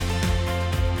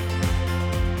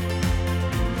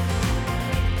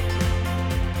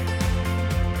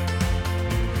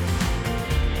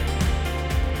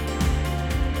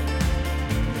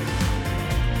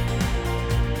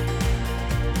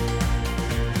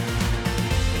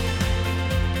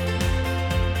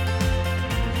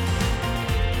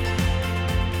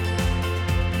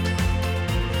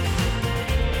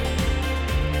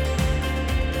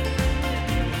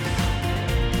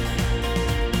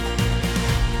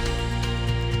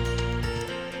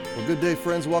good day,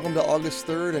 friends. Welcome to August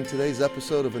 3rd and today's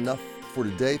episode of Enough for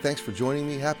Today. Thanks for joining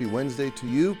me. Happy Wednesday to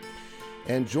you.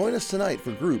 And join us tonight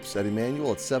for groups at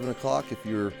Emmanuel at 7 o'clock if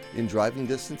you're in driving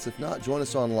distance. If not, join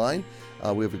us online.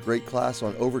 We have a great class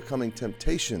on overcoming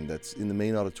temptation that's in the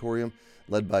main auditorium,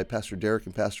 led by Pastor Derek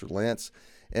and Pastor Lance.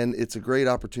 And it's a great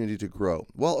opportunity to grow.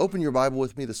 Well, open your Bible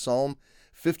with me to Psalm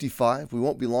 55. We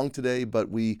won't be long today, but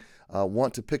we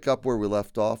want to pick up where we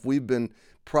left off. We've been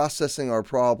processing our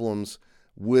problems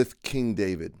with King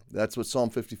David. That's what Psalm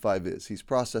 55 is. He's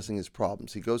processing his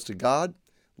problems. He goes to God.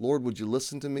 Lord, would you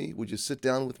listen to me? Would you sit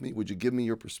down with me? Would you give me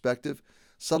your perspective?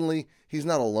 Suddenly, he's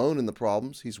not alone in the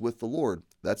problems. He's with the Lord.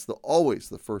 That's always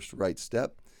the first right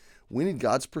step. We need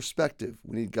God's perspective.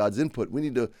 We need God's input. We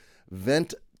need to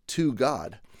vent to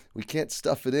God. We can't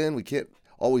stuff it in. We can't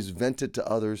always vent it to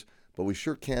others, but we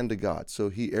sure can to God. So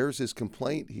he airs his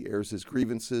complaint. He airs his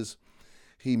grievances.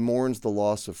 He mourns the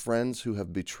loss of friends who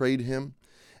have betrayed him.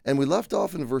 And we left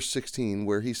off in verse 16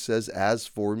 where he says, as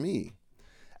for me.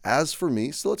 As for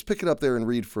me, so let's pick it up there and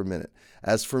read for a minute.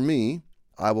 As for me,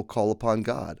 I will call upon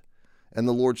God, and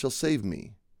the Lord shall save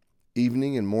me.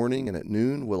 Evening and morning and at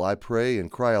noon will I pray and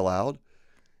cry aloud,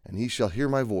 and he shall hear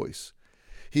my voice.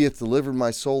 He hath delivered my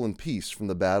soul in peace from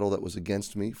the battle that was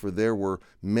against me, for there were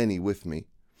many with me.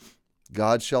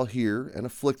 God shall hear and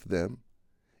afflict them,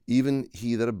 even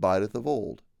he that abideth of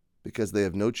old, because they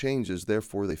have no changes,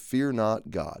 therefore they fear not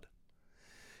God.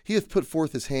 He hath put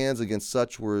forth his hands against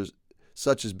such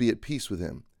as be at peace with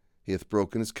him. He hath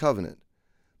broken his covenant.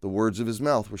 The words of his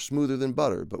mouth were smoother than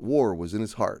butter, but war was in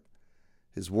his heart.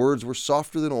 His words were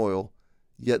softer than oil,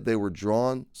 yet they were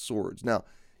drawn swords. Now,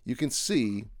 you can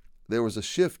see there was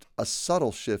a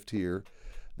subtle shift here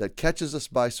that catches us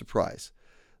by surprise.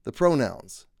 The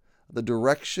pronouns. The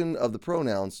direction of the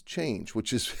pronouns change,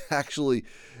 which is actually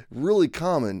really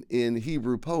common in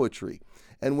Hebrew poetry.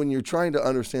 And when you're trying to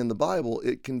understand the Bible,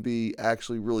 it can be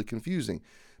actually really confusing.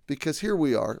 Because here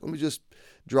we are, let me just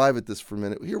drive at this for a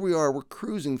minute. Here we are, we're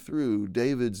cruising through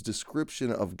David's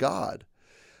description of God.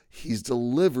 He's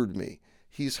delivered me.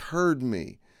 He's heard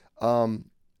me. And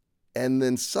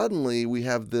then suddenly we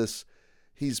have this,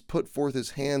 he's put forth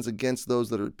his hands against those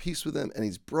that are at peace with him, and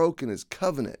he's broken his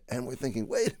covenant. And we're thinking,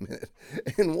 wait a minute,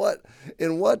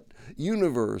 in what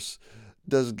universe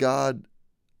does God,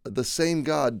 the same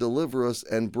God, deliver us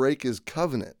and break his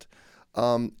covenant?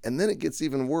 And then it gets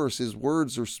even worse. His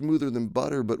words are smoother than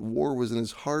butter, but war was in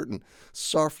his heart, and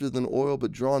softer than oil,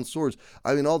 but drawn swords.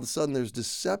 I mean, all of a sudden there's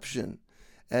deception,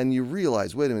 and you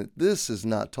realize, wait a minute, this is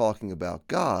not talking about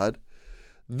God.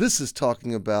 This is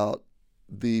talking about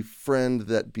the friend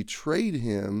that betrayed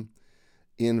him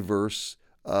in verse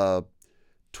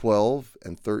 12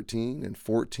 and 13 and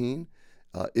 14.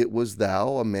 It was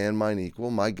thou, a man mine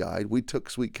equal, my guide. We took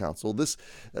sweet counsel.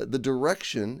 The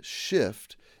direction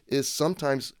shift is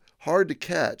sometimes hard to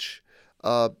catch,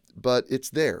 but it's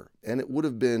there, and it would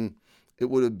have been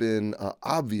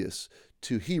obvious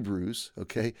to Hebrews,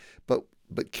 okay.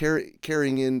 But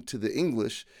carrying into the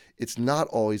English, it's not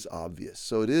always obvious.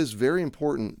 So it is very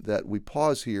important that we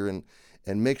pause here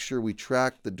and make sure we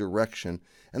track the direction,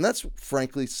 and that's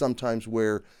frankly sometimes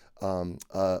where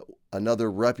another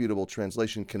reputable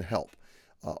translation can help.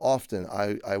 Often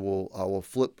I will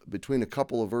flip between a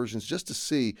couple of versions just to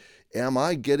see, am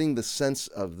I getting the sense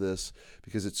of this?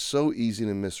 Because it's so easy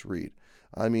to misread.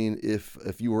 I mean,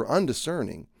 if you were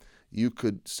undiscerning, you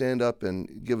could stand up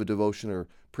and give a devotion or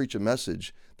preach a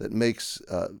message that makes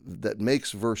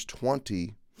verse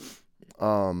 20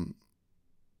 and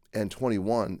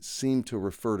 21 seem to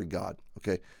refer to God.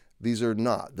 Okay, these are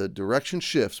not. The direction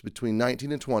shifts between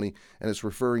 19 and 20, and it's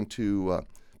referring to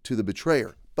the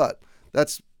betrayer. But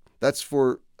that's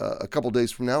for a couple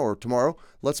days from now or tomorrow.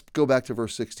 Let's go back to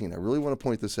verse 16. I really want to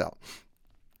point this out.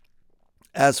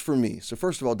 As for me, so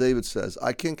first of all, David says,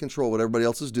 I can't control what everybody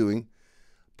else is doing,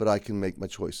 but I can make my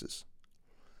choices.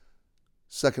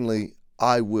 Secondly,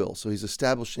 I will. So he's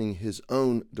establishing his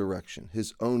own direction,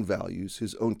 his own values,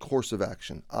 his own course of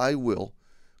action. I will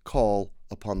call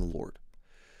upon the Lord.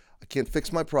 I can't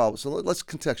fix my problems. So let's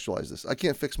contextualize this. I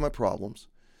can't fix my problems.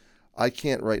 I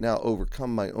can't right now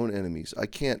overcome my own enemies. I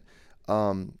can't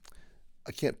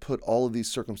put all of these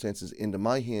circumstances into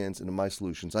my hands, into my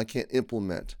solutions. I can't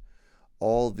implement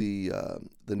all the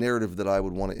narrative that I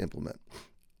would want to implement.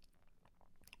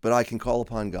 But I can call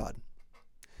upon God.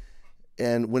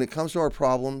 And when it comes to our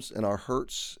problems and our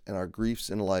hurts and our griefs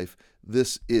in life,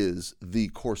 this is the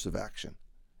course of action.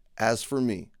 As for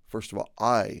me, first of all,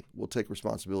 I will take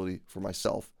responsibility for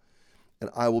myself.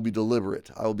 And I will be deliberate.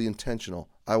 I will be intentional.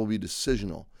 I will be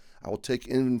decisional. I will take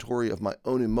inventory of my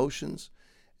own emotions,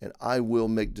 and I will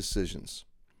make decisions.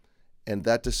 And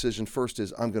that decision first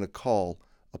is, I'm going to call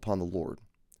upon the Lord.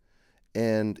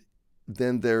 And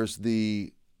then there's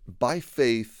the by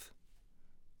faith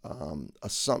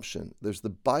assumption. There's the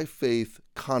by faith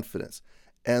confidence.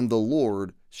 And the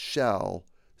Lord shall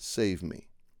save me.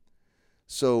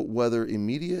 So whether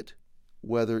immediate,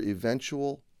 whether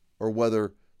eventual, or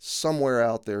whether somewhere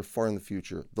out there far in the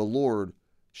future, the Lord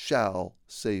shall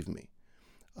save me.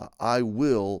 I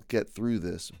will get through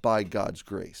this by God's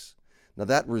grace. Now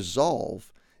that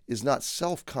resolve is not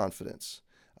self-confidence.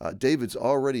 David's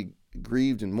already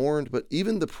grieved and mourned, but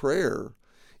even the prayer,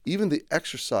 even the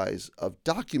exercise of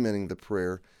documenting the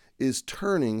prayer is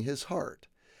turning his heart.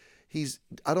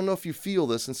 I don't know if you feel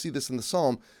this and see this in the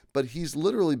Psalm, but he's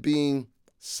literally being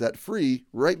set free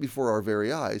right before our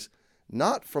very eyes,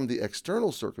 not from the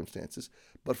external circumstances,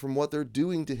 but from what they're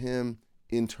doing to him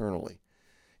internally.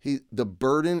 The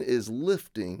burden is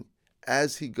lifting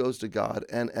as he goes to God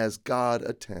and as God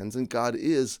attends, and God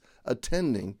is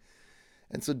attending.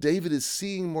 And so David is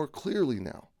seeing more clearly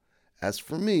now. As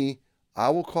for me, I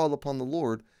will call upon the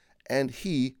Lord, and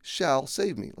he shall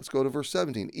save me. Let's go to verse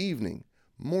 17. Evening,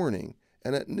 morning,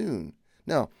 and at noon.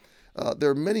 Now, there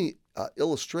are many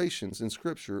illustrations in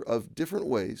Scripture of different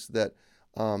ways that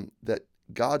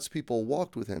God's people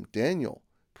walked with him. Daniel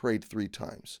prayed 3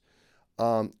 times.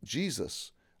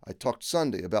 Jesus, I talked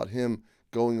Sunday about him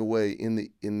going away in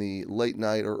the late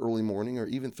night or early morning or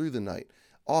even through the night,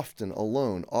 often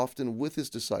alone, often with his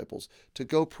disciples, to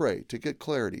go pray, to get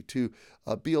clarity, to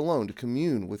be alone, to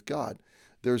commune with God.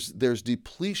 There's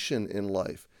depletion in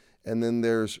life, and then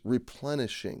there's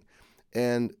replenishing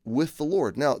and with the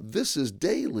Lord. Now, this is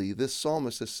daily. This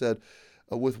psalmist has said,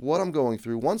 with what I'm going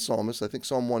through, one psalmist, I think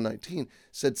Psalm 119,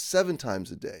 said 7 times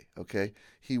a day, okay?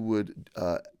 He would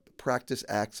practice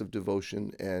acts of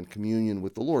devotion and communion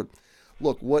with the Lord.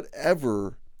 Look,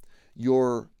 whatever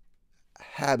your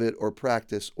habit or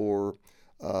practice or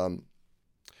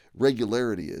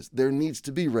regularity is, there needs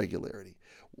to be regularity.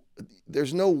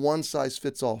 There's no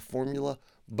one-size-fits-all formula,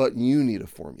 but you need a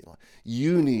formula.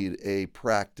 You need a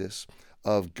practice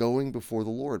of going before the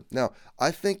Lord. Now,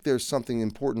 I think there's something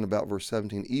important about verse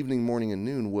 17. Evening, morning, and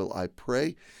noon will I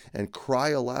pray and cry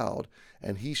aloud,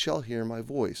 and he shall hear my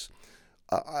voice.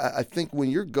 I think when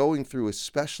you're going through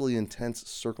especially intense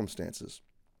circumstances,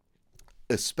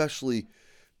 especially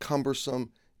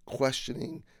cumbersome,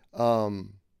 questioning,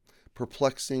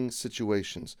 perplexing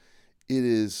situations, it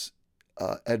is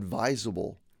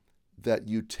advisable that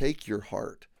you take your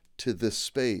heart to this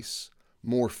space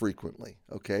more frequently,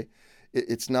 okay?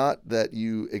 It's not that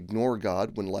you ignore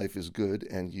God when life is good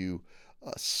and you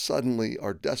suddenly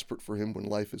are desperate for him when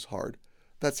life is hard.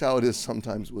 That's how it is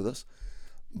sometimes with us.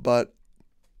 But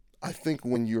I think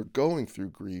when you're going through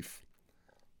grief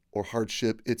or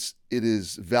hardship, it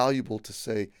is valuable to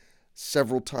say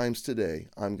several times today,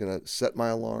 I'm going to set my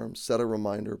alarm, set a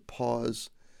reminder, pause.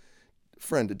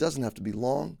 Friend, it doesn't have to be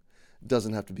long. It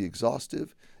doesn't have to be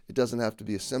exhaustive. It doesn't have to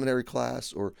be a seminary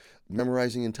class or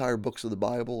memorizing entire books of the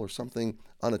Bible or something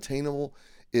unattainable.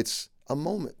 It's a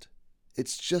moment.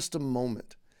 It's just a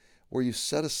moment where you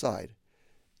set aside,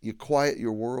 you quiet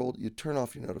your world, you turn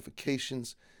off your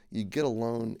notifications, you get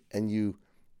alone, and you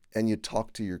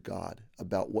talk to your God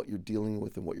about what you're dealing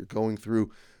with and what you're going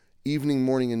through. Evening,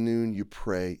 morning, and noon, you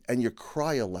pray and you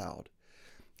cry aloud.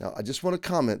 Now, I just want to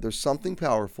comment, there's something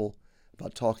powerful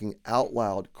about talking out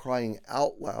loud, crying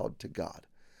out loud to God.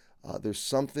 There's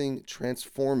something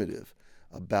transformative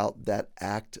about that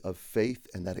act of faith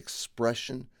and that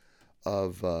expression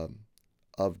of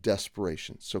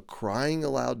desperation. So crying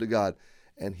aloud to God,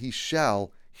 and he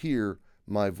shall hear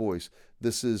my voice.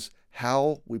 This is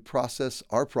how we process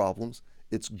our problems.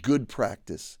 It's good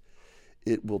practice.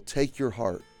 It will take your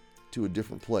heart to a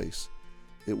different place.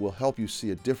 It will help you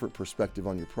see a different perspective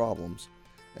on your problems.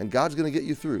 And God's going to get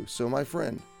you through. So my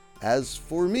friend, as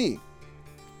for me,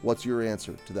 what's your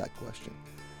answer to that question?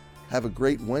 Have a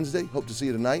great Wednesday. Hope to see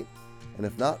you tonight. And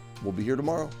if not, we'll be here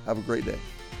tomorrow. Have a great day.